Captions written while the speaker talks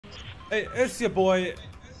Hey, it's your boy,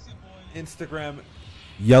 Instagram,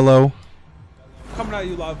 Yelo, coming at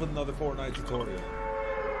you live with another Fortnite tutorial.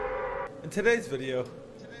 In today's video,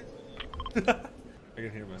 I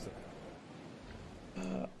can hear myself.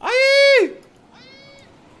 Aye!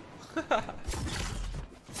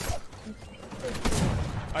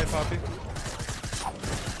 Hi, Poppy.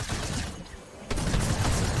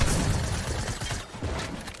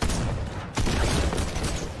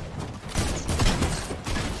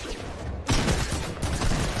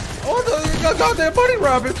 Oh, the goddamn bunny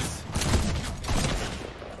rabbits!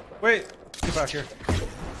 Wait, get back here.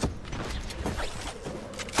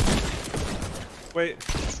 Wait.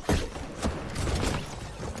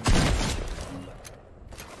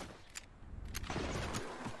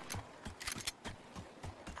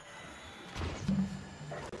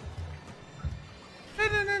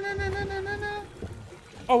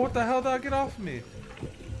 Oh, what the hell did I get off of me?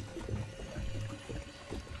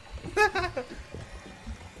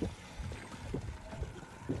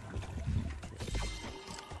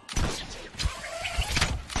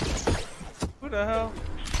 Who the hell?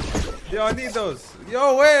 Yo, I need those.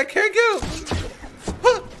 Yo, wait, I can't get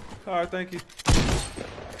them. Alright, thank you.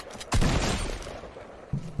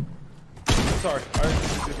 Sorry, I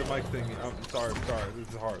just did the mic thing. I'm sorry.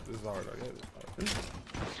 This is hard. I get it.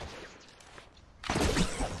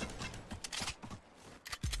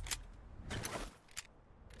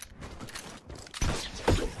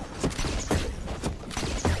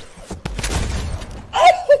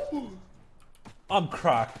 Oh! I'm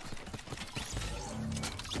cracked.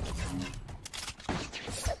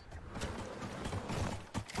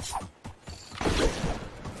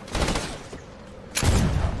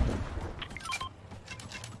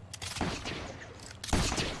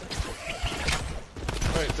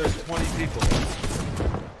 Wait, there's 20 people.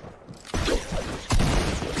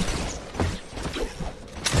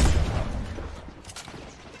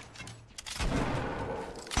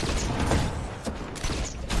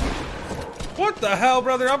 What the hell,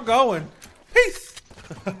 brother? I'm going. Peace.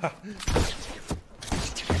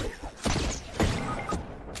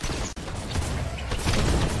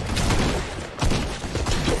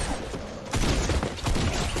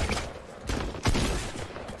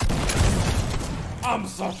 I'm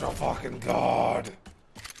such a fucking god.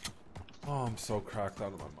 Oh, I'm so cracked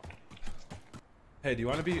out of my mind. Hey, do you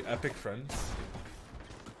want to be epic friends?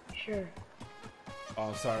 Sure.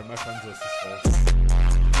 Oh, sorry, my friends list is full.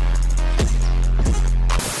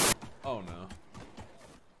 Oh no.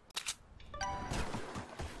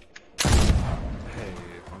 Hey,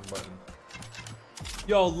 wrong button.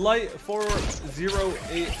 Yo,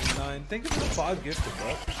 Light4089. Thank you for the 5 gifted,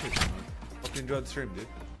 bro. Appreciate it, man. Hope you enjoyed the stream, dude.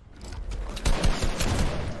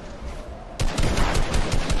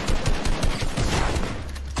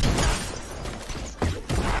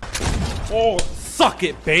 Oh, suck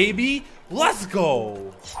it, baby! Let's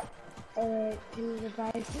go! Can you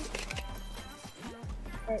revive me?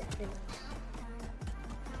 Alright, thanks.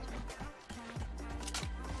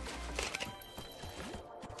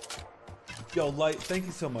 Yo, Light, thank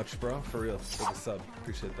you so much, bro. For real, for the sub.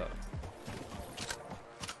 Appreciate that.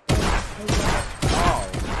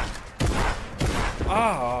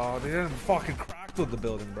 Oh, they didn't fucking cracked with the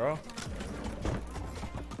building, bro.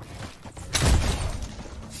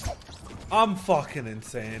 I'm fucking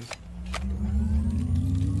insane.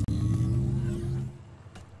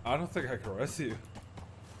 I don't think I can arrest you.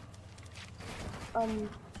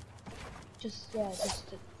 Just do that.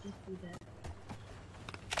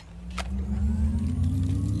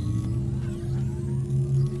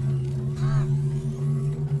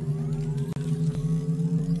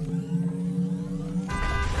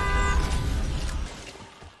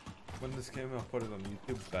 When this came out, I'll put it on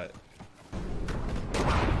YouTube, bet.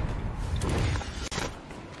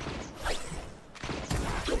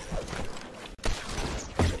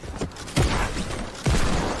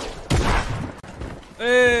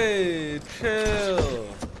 Hey, chill.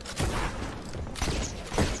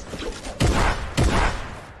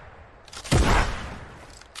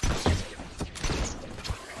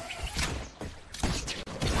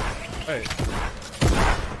 Hey.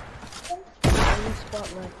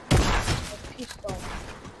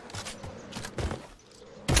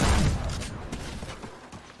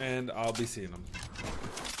 And I'll be seeing them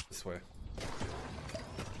this way.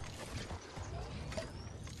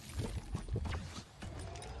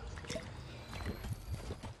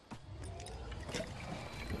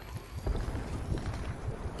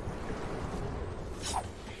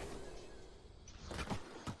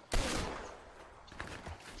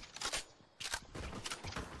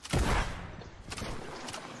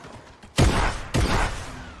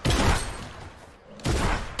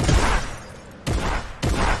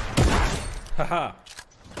 Haha.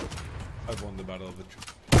 I've won the battle of the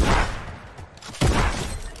truth.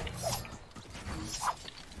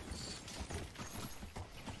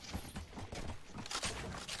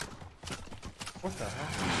 What the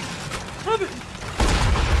hell? Brother!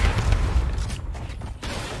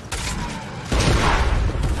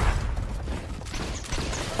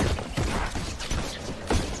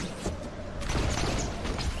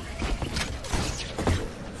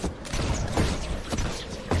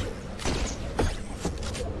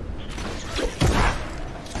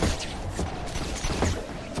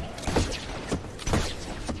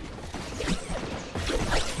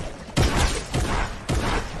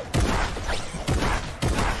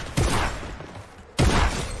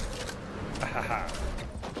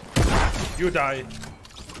 You die.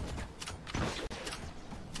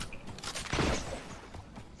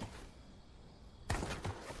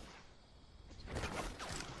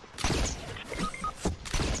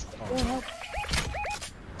 Oh.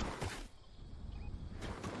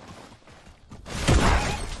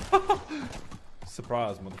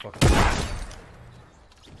 Surprise, motherfucker.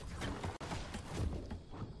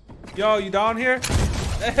 Yo, you down here?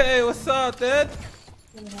 Hey, what's up, dude?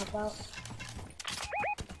 Can you help out?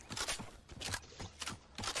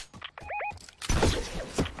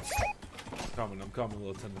 I'm coming,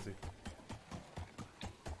 little Timothy.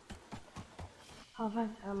 Oh,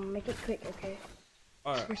 fine. Make it quick, okay?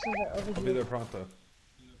 Alright. Over I'll be there pronto.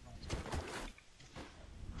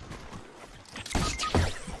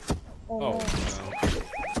 Oh, no.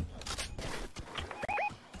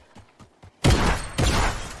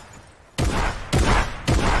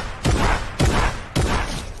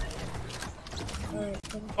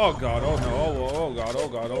 Oh god, oh no, oh god, oh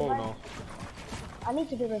god, oh no. I need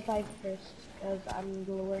to do revive first, because I'm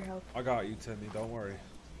lower health. I got you, Timmy, don't worry.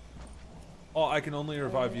 Oh, I can only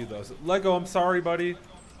revive you though. So, Lego, I'm sorry, buddy.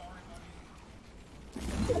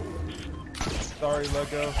 Sorry,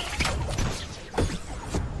 Lego.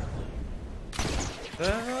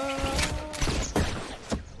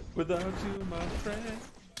 Without you, my friend,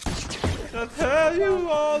 I'll tell you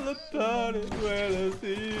all about it when I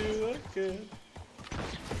see you again.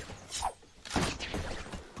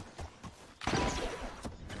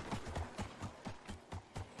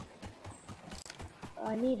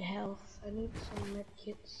 I need health. I need some med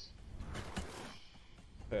kits.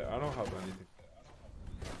 Hey, I don't have anything.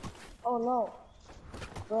 Oh no.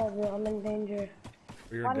 Bro, I'm in danger.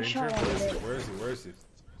 You're in danger? Where is he? Where is he?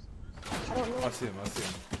 I don't know. I see him, I see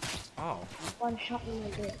him. Ow. One shot in my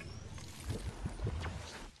dick.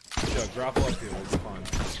 Yeah, grapple up here, we'll be fine.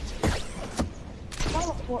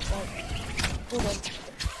 Oh, what? Hold on.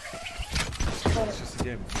 It's just a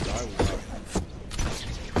game. If you die, we die.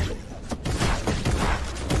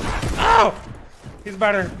 Ow! He's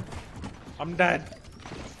better. I'm dead.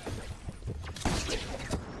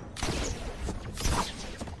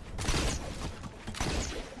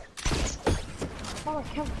 Oh, I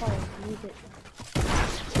can't find it.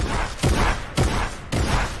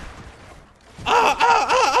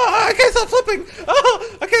 I can't stop flipping!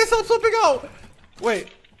 Oh, I can't stop flipping out! Wait.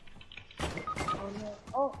 Oh no.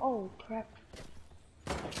 Oh crap.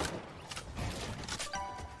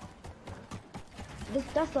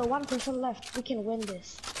 That's the 1% left. We can win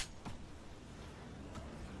this.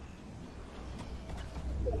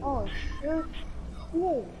 Oh shit.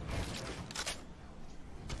 Whoa.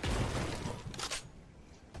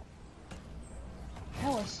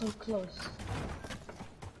 That was so close.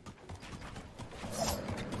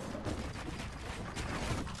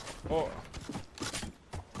 Oh.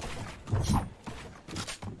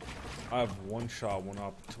 I have one shot, one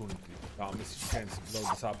opportunity. Don't miss your chance to blow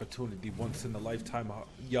this opportunity once in a lifetime.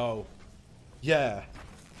 Yo. Yeah.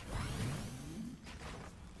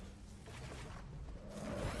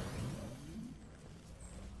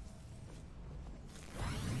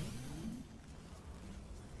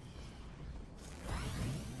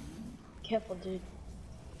 Careful, dude.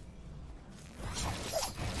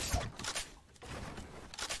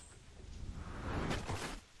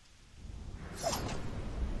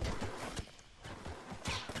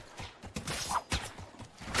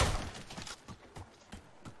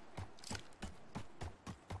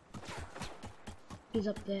 He's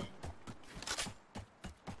up there.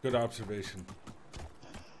 Good observation.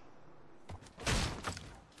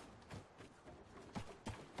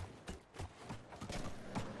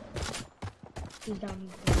 He's down.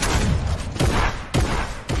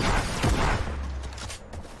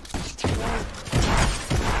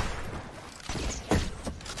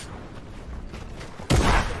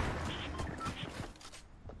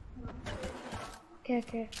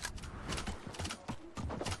 Okay.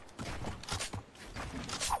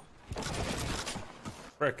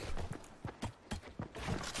 Frick.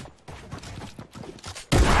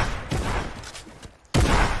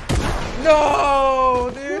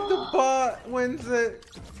 No, dude, the bot wins it.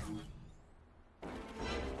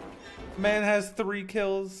 Man has 3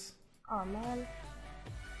 kills. Oh man.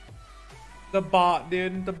 The bot,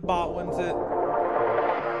 dude, the bot wins it.